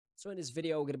So in this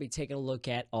video, we're going to be taking a look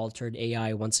at altered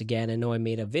AI once again. I know I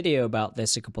made a video about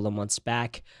this a couple of months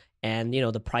back, and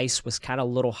the price was kind of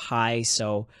a little high.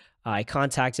 So I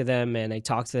contacted them and I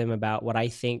talked to them about what I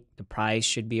think the price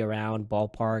should be around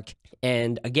ballpark.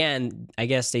 And again, I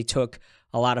guess they took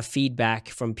a lot of feedback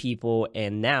from people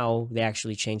and now they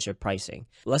actually changed their pricing.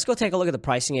 Let's go take a look at the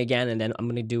pricing again, and then I'm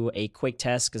going to do a quick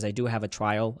test because I do have a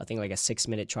trial, I think like a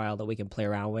 6-minute trial that we can play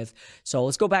around with. So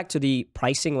let's go back to the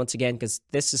pricing once again because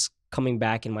this is coming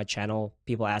back in my channel,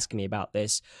 people asking me about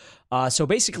this. So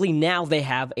basically now they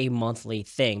have a monthly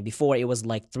thing. Before it was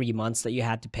like 3 months that you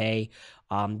had to pay,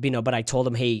 but I told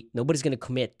them, hey, nobody's going to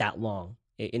commit that long.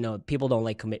 People don't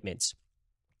like commitments.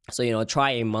 So,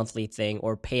 try a monthly thing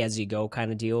or pay as you go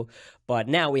kind of deal. But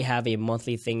now we have a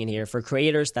monthly thing in here. For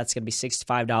creators, that's going to be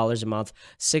 $65 a month,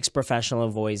 6 professional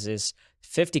voices,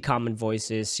 50 common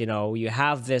voices. You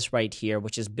have this right here,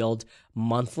 which is billed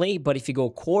monthly. But if you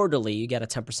go quarterly, you get a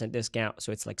 10% discount.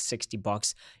 So it's like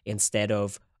 $60 instead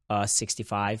of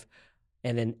 65.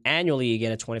 And then annually, you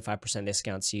get a 25%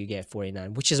 discount. So you get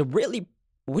 49, which is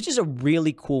a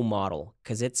really cool model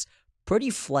because it's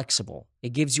pretty flexible. It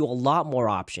gives you a lot more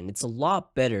option. It's a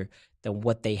lot better than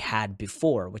what they had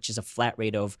before, which is a flat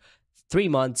rate of 3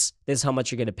 months. This is how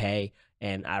much you're going to pay.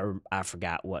 And I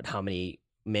forgot how many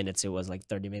minutes it was, like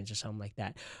 30 minutes or something like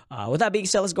that. With that being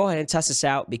said, let's go ahead and test this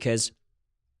out because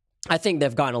I think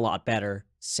they've gotten a lot better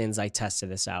since I tested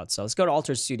this out. So let's go to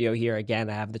Altered Studio here. Again,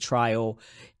 I have the trial.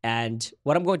 And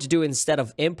what I'm going to do, instead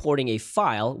of importing a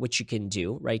file, which you can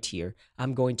do right here,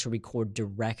 I'm going to record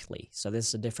directly. So this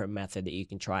is a different method that you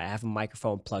can try. I have a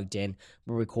microphone plugged in.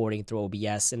 We're recording through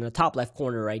OBS. In the top left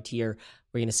corner right here,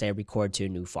 we're going to say record to a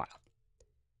new file.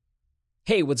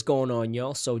 Hey, what's going on,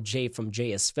 y'all? So Jay from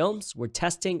JSFILMZ. We're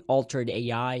testing Altered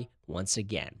AI once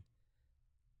again.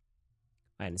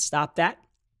 Go ahead and stop that.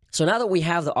 So now that we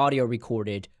have the audio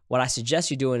recorded, what I suggest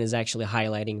you doing is actually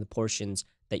highlighting the portions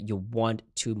that you want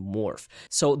to morph.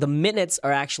 So the minutes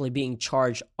are actually being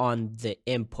charged on the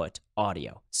input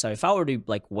audio. So if I were to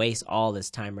waste all this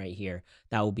time right here,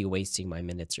 that will be wasting my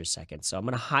minutes or seconds. So I'm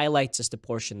going to highlight just the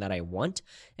portion that I want.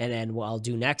 And then what I'll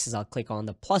do next is I'll click on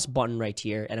the plus button right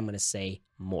here and I'm going to say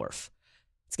morph.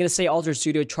 It's going to say Altered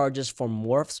Studio charges for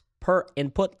morphs per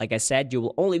input. Like I said, you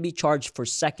will only be charged for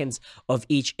seconds of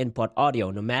each input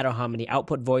audio, no matter how many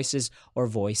output voices or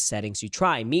voice settings you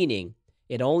try, meaning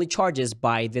it only charges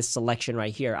by this selection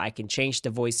right here. I can change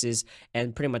the voices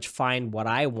and pretty much find what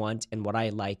I want and what I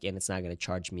like, and it's not going to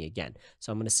charge me again.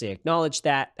 So I'm going to say acknowledge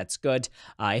that. That's good.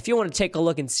 If you want to take a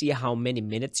look and see how many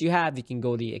minutes you have, you can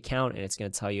go to the account and it's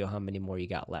going to tell you how many more you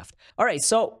got left. All right,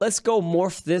 so let's go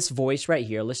morph this voice right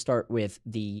here. Let's start with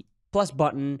the plus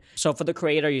button. So for the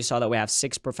creator, you saw that we have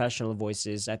 6 professional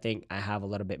voices. I think I have a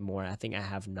little bit more. I think I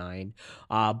have 9.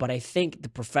 But I think the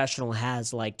professional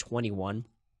has like 21.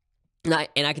 And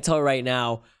I can tell right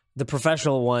now, the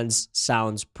professional ones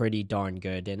sounds pretty darn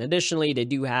good. And additionally, they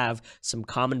do have some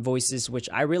common voices, which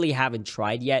I really haven't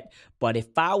tried yet. But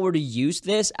if I were to use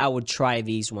this, I would try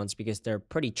these ones because they're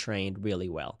pretty trained really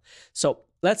well. So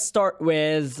let's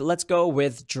go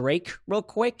with Drake real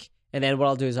quick. And then what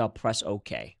I'll do is I'll press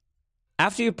OK.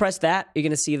 After you press that, you're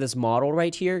going to see this model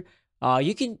right here.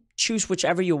 You can choose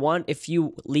whichever you want. If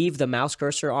you leave the mouse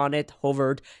cursor on it,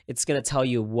 hovered, it's going to tell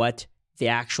you what the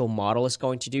actual model is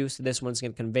going to do. So this one's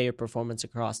going to convey your performance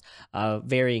across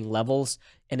varying levels.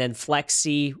 And then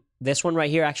Flexi, this one right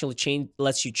here actually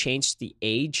lets you change the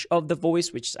age of the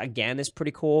voice, which again is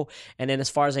pretty cool. And then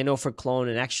as far as I know for clone,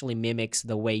 it actually mimics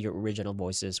the way your original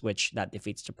voice is, which that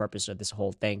defeats the purpose of this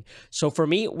whole thing. So for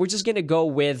me, we're just going to go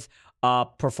with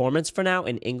performance for now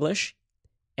in English.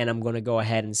 And I'm going to go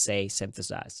ahead and say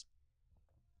synthesize.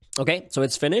 Okay, so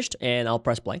it's finished and I'll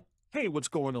press play. Hey, what's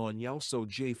going on, y'all? So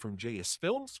Jay from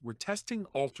JSFILMZ. We're testing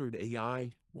Altered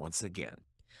AI once again.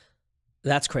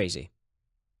 That's crazy.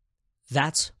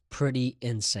 That's pretty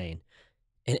insane.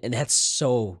 And that's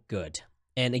so good.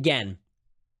 And again,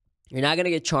 you're not going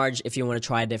to get charged if you want to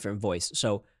try a different voice.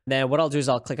 So then what I'll do is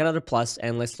I'll click another plus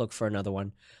and let's look for another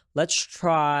one. Let's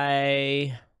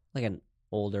try like an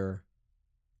older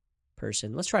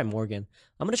person. Let's try Morgan.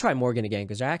 I'm going to try Morgan again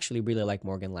because I actually really liked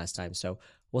Morgan last time. So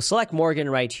we'll select Morgan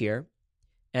right here.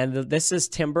 And this is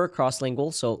Timber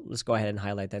Crosslingual. So let's go ahead and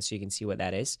highlight that so you can see what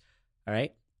that is. All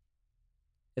right.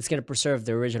 It's going to preserve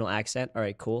the original accent. All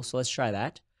right, cool. So let's try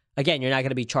that. Again, you're not going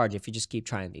to be charged if you just keep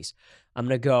trying these. I'm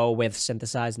going to go with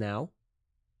synthesize now.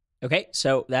 Okay,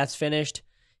 so that's finished.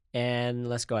 And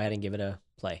let's go ahead and give it a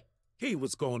play. Hey,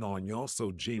 what's going on, y'all?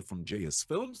 So Jay from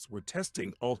JSFILMZ. We're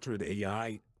testing Altered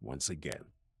AI once again.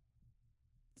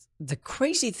 The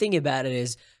crazy thing about it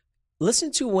is,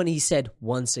 listen to when he said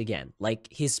once again. Like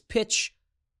his pitch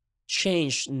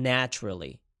changed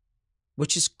naturally,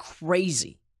 which is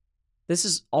crazy. This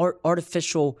is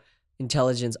artificial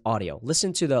intelligence audio.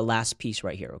 Listen to the last piece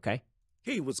right here, okay?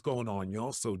 Hey, what's going on,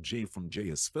 y'all? So Jay from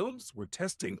JSFILMZ, we're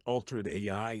testing altered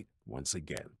AI once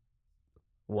again.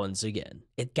 Once again,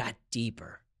 it got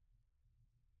deeper.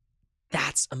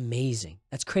 That's amazing.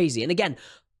 That's crazy. And again,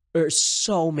 there's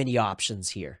so many options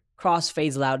here.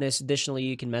 Crossfades loudness. Additionally,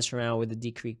 you can mess around with the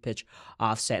decrease pitch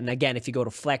offset. And again, if you go to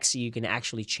flexi, you can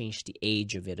actually change the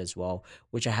age of it as well,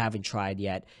 which I haven't tried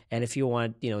yet. And if you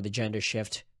want, the gender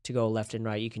shift to go left and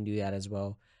right, you can do that as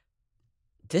well.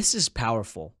 This is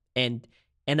powerful. And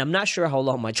I'm not sure how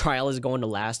long my trial is going to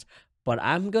last, but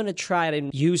I'm going to try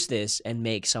to use this and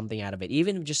make something out of it,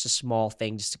 even just a small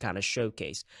thing just to kind of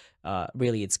showcase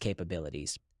really its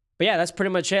capabilities. But yeah, that's pretty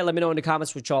much it. Let me know in the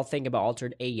comments what y'all think about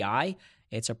altered AI.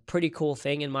 It's a pretty cool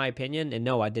thing in my opinion. And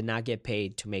no, I did not get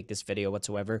paid to make this video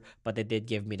whatsoever, but they did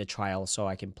give me the trial so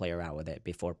I can play around with it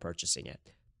before purchasing it.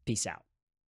 Peace out.